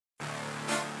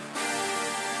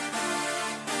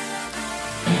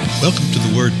Welcome to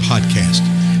the Word Podcast.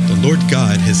 The Lord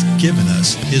God has given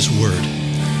us His Word.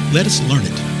 Let us learn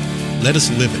it. Let us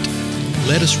live it.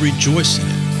 Let us rejoice in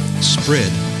it.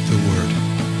 Spread the Word.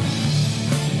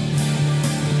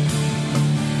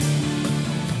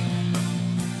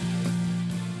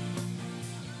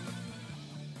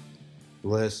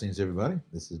 Blessings, everybody.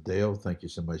 This is Dale. Thank you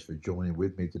so much for joining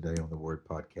with me today on the Word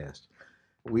Podcast.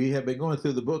 We have been going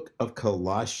through the book of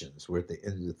Colossians. We're at the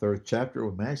end of the third chapter.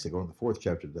 We're actually going to the fourth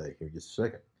chapter today, here in just a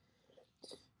second.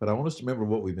 But I want us to remember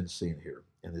what we've been seeing here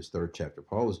in this third chapter.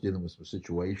 Paul is dealing with some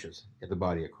situations in the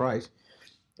body of Christ,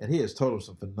 and he has told us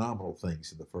some phenomenal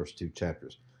things in the first two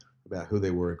chapters about who they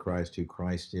were in Christ, who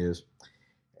Christ is.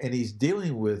 And he's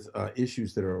dealing with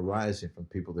issues that are arising from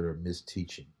people that are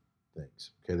misteaching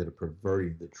things, okay, that are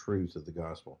perverting the truth of the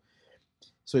gospel.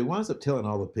 So he winds up telling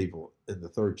all the people in the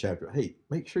third chapter, hey,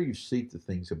 make sure you seek the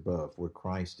things above where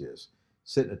Christ is,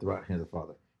 sitting at the right hand of the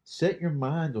Father. Set your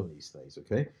mind on these things,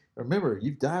 okay? Remember,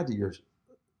 you've died to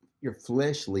your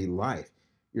fleshly life.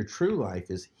 Your true life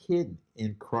is hidden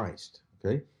in Christ,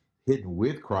 okay? Hidden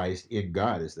with Christ in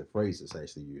God is the phrase that's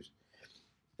actually used.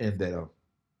 And that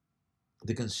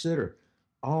to consider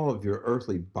all of your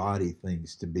earthly body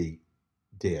things to be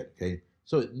dead, okay?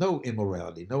 So no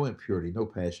immorality, no impurity, no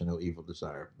passion, no evil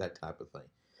desire, that type of thing.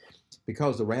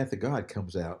 Because the wrath of God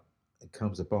comes out and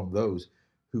comes upon those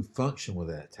who function with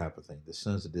that type of thing, the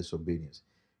sons of disobedience.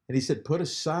 And he said, put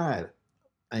aside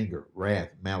anger, wrath,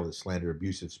 malice, slander,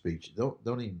 abusive speech. Don't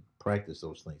even practice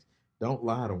those things. Don't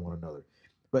lie to one another.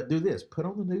 But do this, put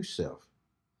on the new self.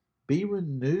 Be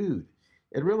renewed.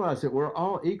 And realize that we're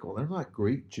all equal. They're not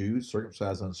Greek, Jews,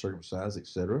 circumcised, uncircumcised,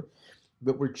 etc.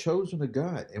 But we're chosen of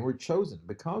God, and we're chosen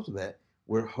because of that.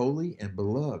 We're holy and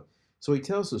beloved. So he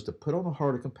tells us to put on a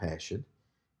heart of compassion,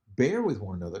 bear with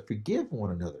one another, forgive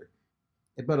one another,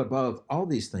 but above all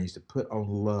these things, to put on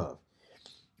love,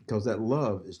 because that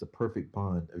love is the perfect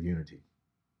bond of unity.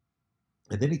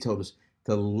 And then he told us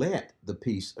to let the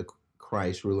peace of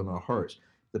Christ rule in our hearts.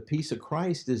 The peace of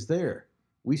Christ is there.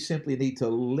 We simply need to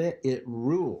let it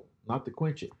rule, not to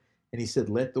quench it. And he said,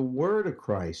 let the word of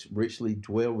Christ richly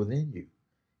dwell within you,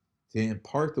 to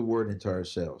impart the word into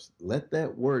ourselves. Let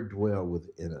that word dwell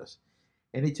within us.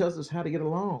 And he tells us how to get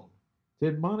along, to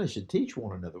admonish and teach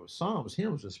one another with psalms,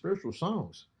 hymns, and spiritual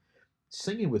songs,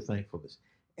 singing with thankfulness.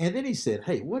 And then he said,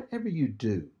 hey, whatever you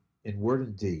do in word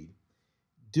and deed,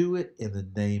 do it in the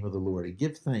name of the Lord and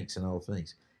give thanks in all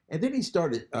things. And then he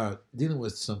started dealing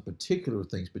with some particular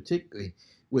things, particularly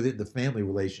within the family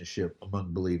relationship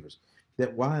among believers,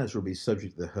 that wives will be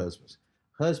subject to their husbands.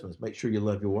 Husbands, make sure you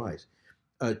love your wives.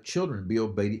 Children, be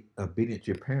obedient to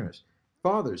your parents.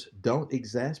 Fathers, don't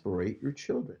exasperate your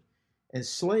children. And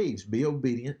slaves, be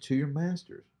obedient to your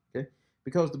masters. Okay?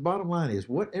 Because the bottom line is,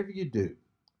 whatever you do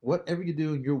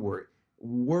in your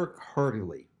work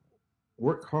heartily.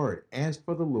 Work hard, as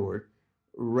for the Lord,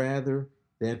 rather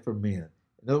than for men.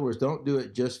 In other words, don't do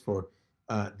it just for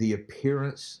the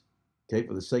appearance, okay,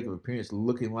 for the sake of appearance,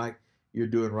 looking like you're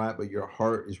doing right, but your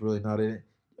heart is really not in it.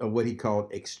 What he called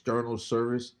external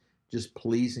service, just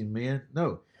pleasing men.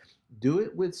 No, do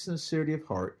it with sincerity of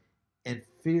heart and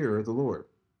fear the Lord.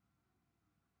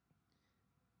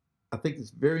 I think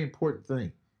it's a very important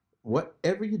thing.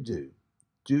 Whatever you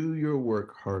do your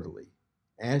work heartily,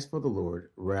 as for the Lord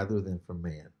rather than for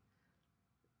man.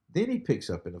 Then he picks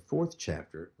up in the fourth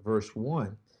chapter, verse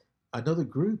 1, another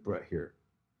group right here.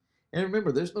 And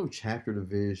remember, there's no chapter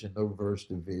division, no verse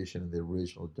division in the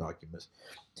original documents.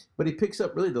 But he picks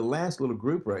up really the last little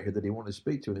group right here that he wanted to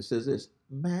speak to, and it says this,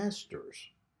 masters,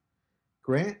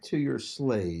 grant to your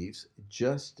slaves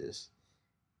justice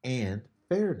and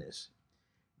fairness,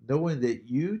 knowing that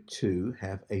you too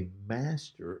have a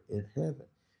master in heaven.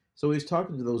 So he's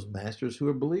talking to those masters who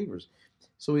are believers.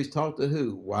 So he's talked to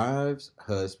who? Wives,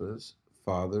 husbands,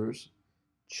 fathers,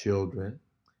 children,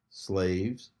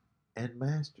 slaves, and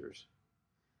masters.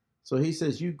 So he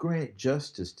says, you grant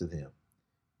justice to them.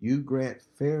 You grant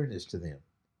fairness to them.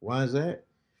 Why is that?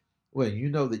 Well, you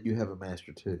know that you have a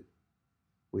master too.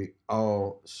 We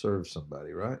all serve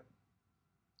somebody, right?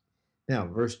 Now,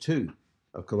 verse 2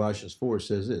 of Colossians 4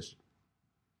 says this.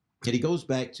 And he goes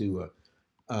back to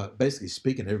basically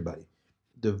speaking to everybody.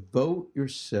 Devote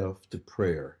yourself to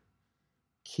prayer,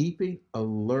 keeping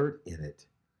alert in it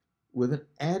with an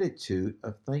attitude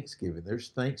of thanksgiving. There's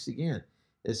thanks again.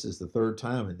 This is the third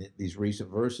time in these recent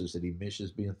verses that he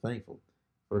mentions being thankful.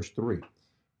 Verse 3,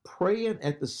 praying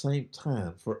at the same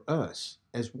time for us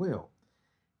as well,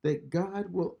 that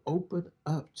God will open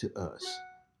up to us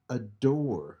a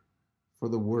door for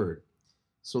the word,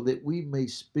 so that we may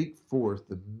speak forth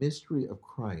the mystery of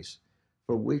Christ,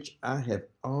 for which I have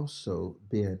also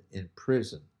been in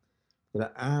prison,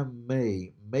 that I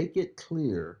may make it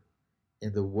clear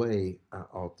in the way I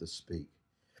ought to speak.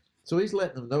 So he's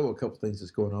letting them know a couple things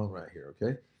that's going on right here,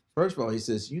 okay? First of all, he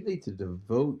says you need to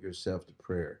devote yourself to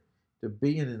prayer, to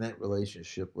being in that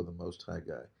relationship with the Most High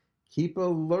God. Keep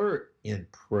alert in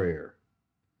prayer.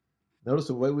 Notice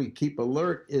the way we keep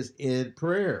alert is in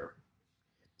prayer.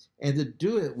 And to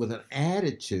do it with an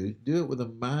attitude, do it with a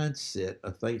mindset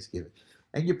of thanksgiving.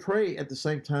 And you pray at the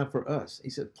same time for us. He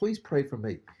said, please pray for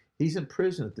me. He's in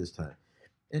prison at this time.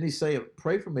 And he's saying,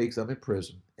 pray for me because I'm in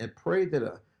prison. And pray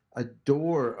that a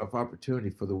door of opportunity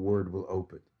for the word will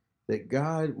open. That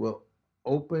God will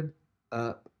open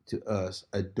up to us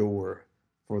a door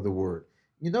for the word.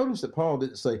 You notice that Paul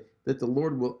didn't say that the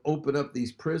Lord will open up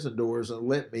these prison doors and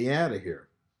let me out of here.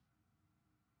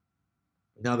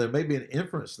 Now, there may be an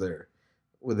inference there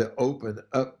with the open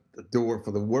up the door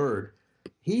for the word.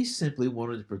 He simply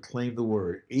wanted to proclaim the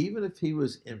word. Even if he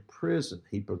was in prison,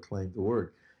 he proclaimed the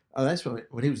word. That's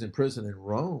when he was in prison in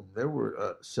Rome, there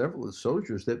were several of the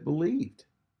soldiers that believed.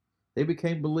 They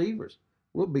became believers.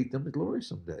 We'll beat them to glory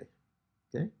someday.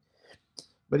 Okay?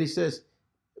 But he says,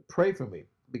 pray for me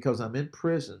because I'm in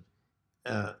prison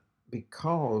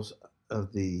because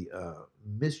of the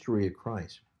mystery of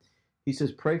Christ. He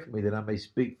says, pray for me that I may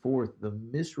speak forth the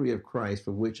mystery of Christ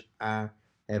for which I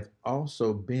have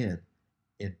also been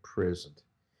imprisoned,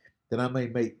 that I may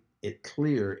make it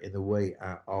clear in the way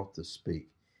I ought to speak.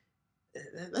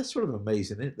 And that's sort of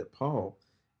amazing, isn't it, that Paul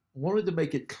wanted to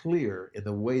make it clear in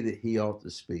the way that he ought to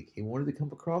speak. He wanted to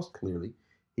come across clearly.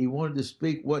 He wanted to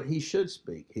speak what he should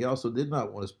speak. He also did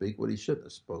not want to speak what he shouldn't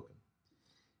have spoken.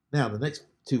 Now, the next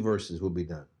two verses will be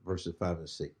done, verses 5 and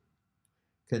 6.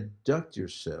 Conduct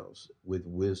yourselves with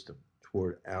wisdom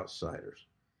toward outsiders,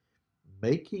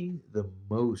 making the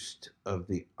most of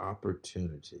the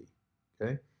opportunity.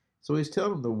 Okay? So he's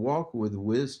telling them to walk with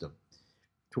wisdom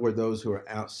toward those who are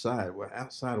outside. Well,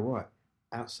 outside of what?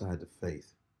 Outside the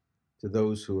faith, to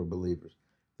those who are believers.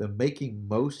 The making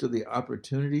most of the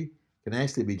opportunity can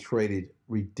actually be traded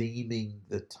redeeming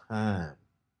the time.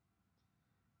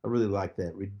 I really like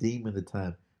that, redeeming the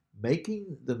time.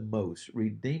 Making the most,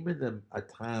 redeeming a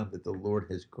time that the Lord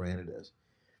has granted us.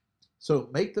 So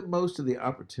make the most of the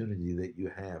opportunity that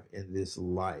you have in this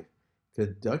life.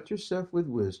 Conduct yourself with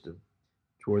wisdom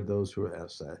toward those who are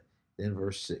outside. Then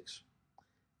verse 6.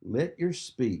 Let your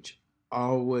speech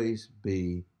always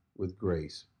be with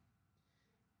grace,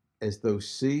 as though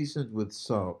seasoned with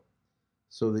salt,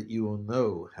 so that you will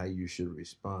know how you should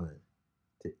respond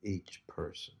to each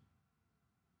person.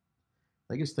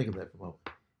 I guess think of that for a moment.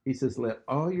 He says, let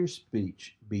all your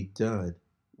speech be done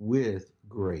with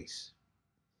grace.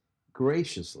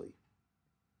 Graciously.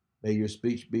 May your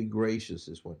speech be gracious,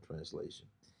 is one translation.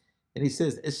 And he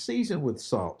says, it's seasoned with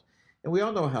salt. And we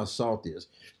all know how salt is.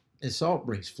 And salt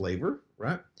brings flavor,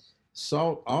 right?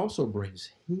 Salt also brings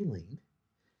healing.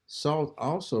 Salt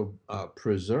also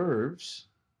preserves.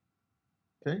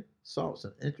 Okay? Salt's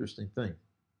an interesting thing.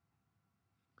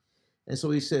 And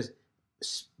so he says,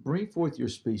 bring forth your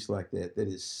speech like that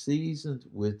is seasoned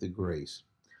with the grace,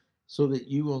 so that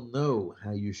you will know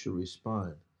how you should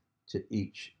respond to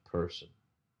each person.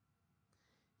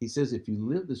 He says, if you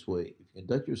live this way, if you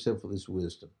conduct yourself with this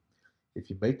wisdom, if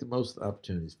you make the most of the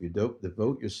opportunities, if you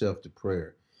devote yourself to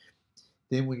prayer,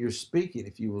 then when you're speaking,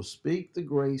 if you will speak the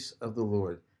grace of the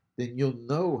Lord, then you'll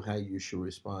know how you should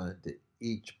respond to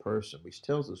each person, which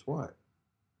tells us what?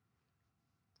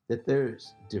 That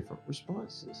there's different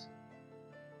responses.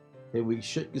 That we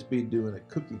shouldn't just be doing a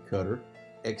cookie cutter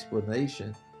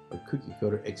explanation or cookie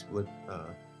cutter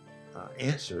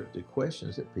answer to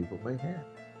questions that people may have.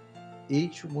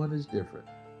 Each one is different.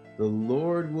 The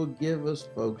Lord will give us,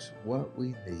 folks, what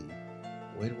we need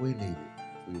when we need it.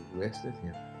 If we rest in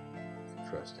Him and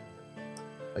trust in Him.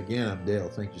 Again, I'm Dale.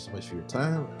 Thank you so much for your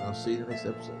time, and I'll see you in the next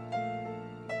episode.